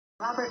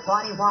Robert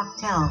Waddy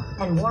Wachtel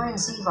and Warren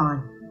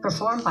Zevon,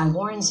 performed by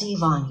Warren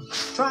Zevon.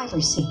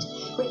 Driver's Seat,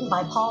 written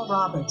by Paul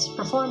Roberts,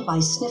 performed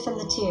by Sniffin'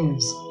 the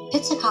Tears.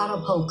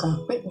 Pizzicato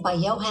Polka, written by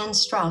Johann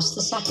Strauss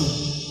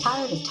II.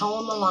 Tired of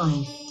Towing the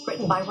Line,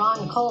 written by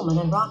Ron Coleman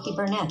and Rocky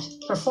Burnett,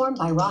 performed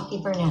by Rocky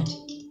Burnett.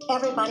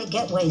 Everybody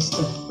Get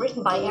Wasted,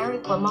 written by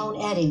Eric Ramon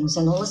Eddings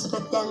and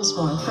Elizabeth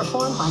Densmore,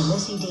 performed by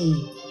Lizzie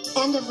D.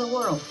 End of the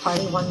World,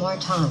 Party One More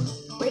Time,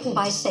 written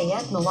by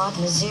Sayed Milad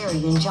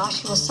Naziri and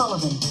Joshua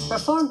Sullivan,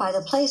 performed by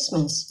The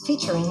Placements,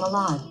 featuring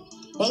Milad.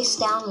 Bass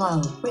Down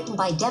Low, written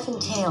by Devin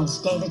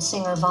Tales, David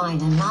Singer Vine,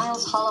 and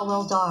Niles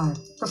Hollowell Dar,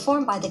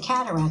 performed by The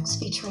Cataracts,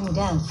 featuring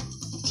Dev.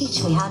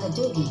 Teach Me How to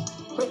Doogie,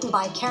 written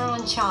by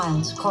Karen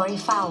Childs, Corey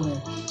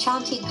Fowler,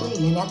 Chanty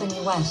Glee, and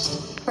Ebony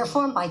West,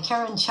 performed by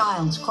Karen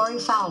Childs, Corey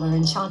Fowler,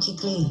 and Chanty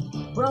Glee.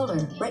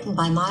 Roller, written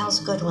by Miles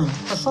Goodwin,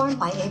 performed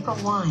by April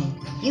Wine.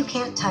 You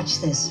Can't Touch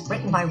This,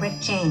 written by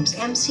Rick James,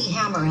 MC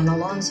Hammer, and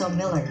Alonzo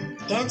Miller.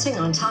 Dancing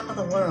on Top of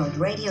the World,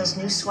 Radio's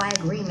New Swag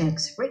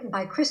Remix, written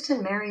by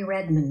Kristen Mary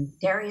Redmond,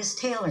 Darius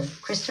Taylor,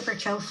 Christopher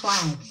Cho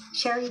Flagg,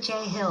 Sherry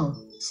J. Hill,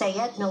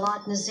 Sayed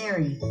Milad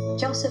Naziri,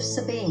 Joseph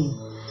Sabine,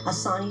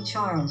 Asani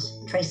Charles,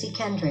 Tracy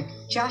Kendrick,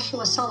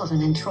 Joshua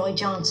Sullivan, and Troy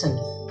Johnson,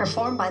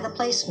 performed by The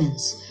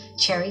Placements.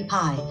 Cherry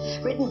Pie,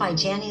 written by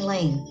Janny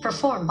Lane,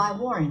 performed by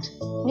Warrant.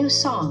 New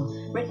Song,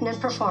 written and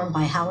performed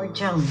by Howard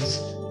Jones.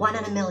 One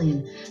in a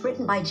Million,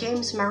 written by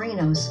James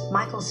Marinos,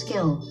 Michael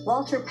Skill,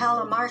 Walter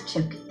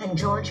Palamarchuk, and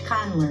George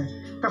Candler,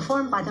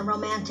 performed by The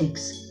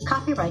Romantics.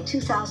 Copyright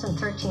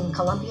 2013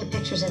 Columbia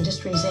Pictures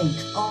Industries,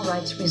 Inc., all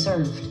rights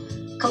reserved.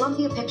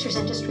 Columbia Pictures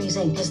Industries,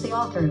 Inc. is the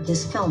author of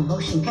this film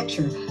motion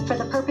picture for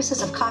the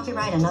purposes of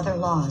copyright and other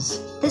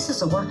laws. This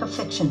is a work of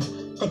fiction.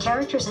 The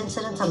characters,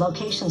 incidents, and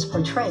locations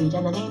portrayed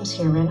and the names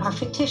herein are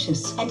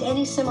fictitious, and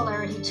any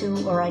similarity to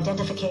or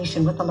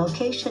identification with the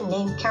location,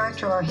 name,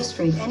 character, or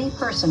history of any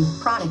person,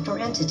 product, or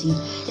entity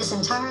is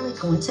entirely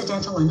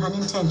coincidental and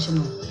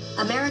unintentional.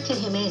 American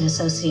Humane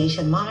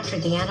Association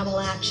monitored the animal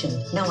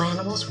action. No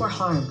animals were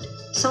harmed.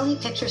 Sony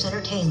Pictures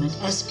Entertainment,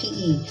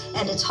 SPE,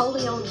 and its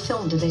wholly owned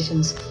film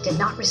divisions did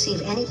not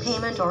receive any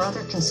payment or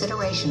other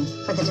consideration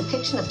for the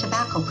depiction of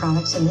tobacco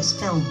products in this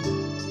film.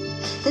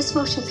 This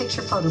motion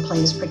picture photoplay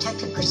is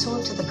protected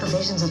pursuant to the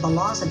provisions of the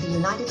laws of the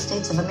United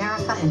States of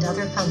America and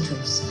other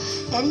countries.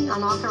 Any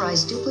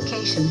unauthorized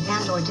duplication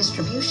and/or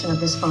distribution of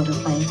this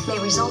photoplay may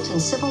result in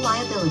civil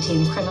liability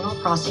and criminal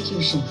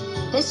prosecution.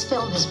 This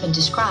film has been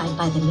described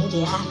by the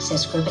Media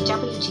Access Group at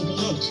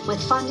WGBH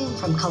with funding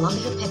from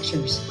Columbia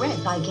Pictures,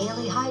 read by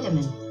Gaille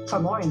Heidemann. For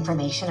more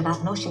information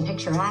about Motion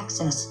Picture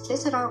Access,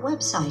 visit our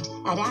website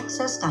at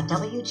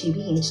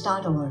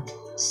access.wgbh.org.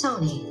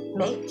 Sony,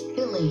 Make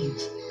Believe.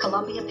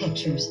 Columbia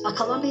Pictures, a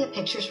Columbia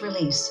Pictures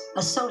release,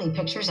 a Sony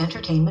Pictures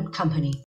Entertainment company.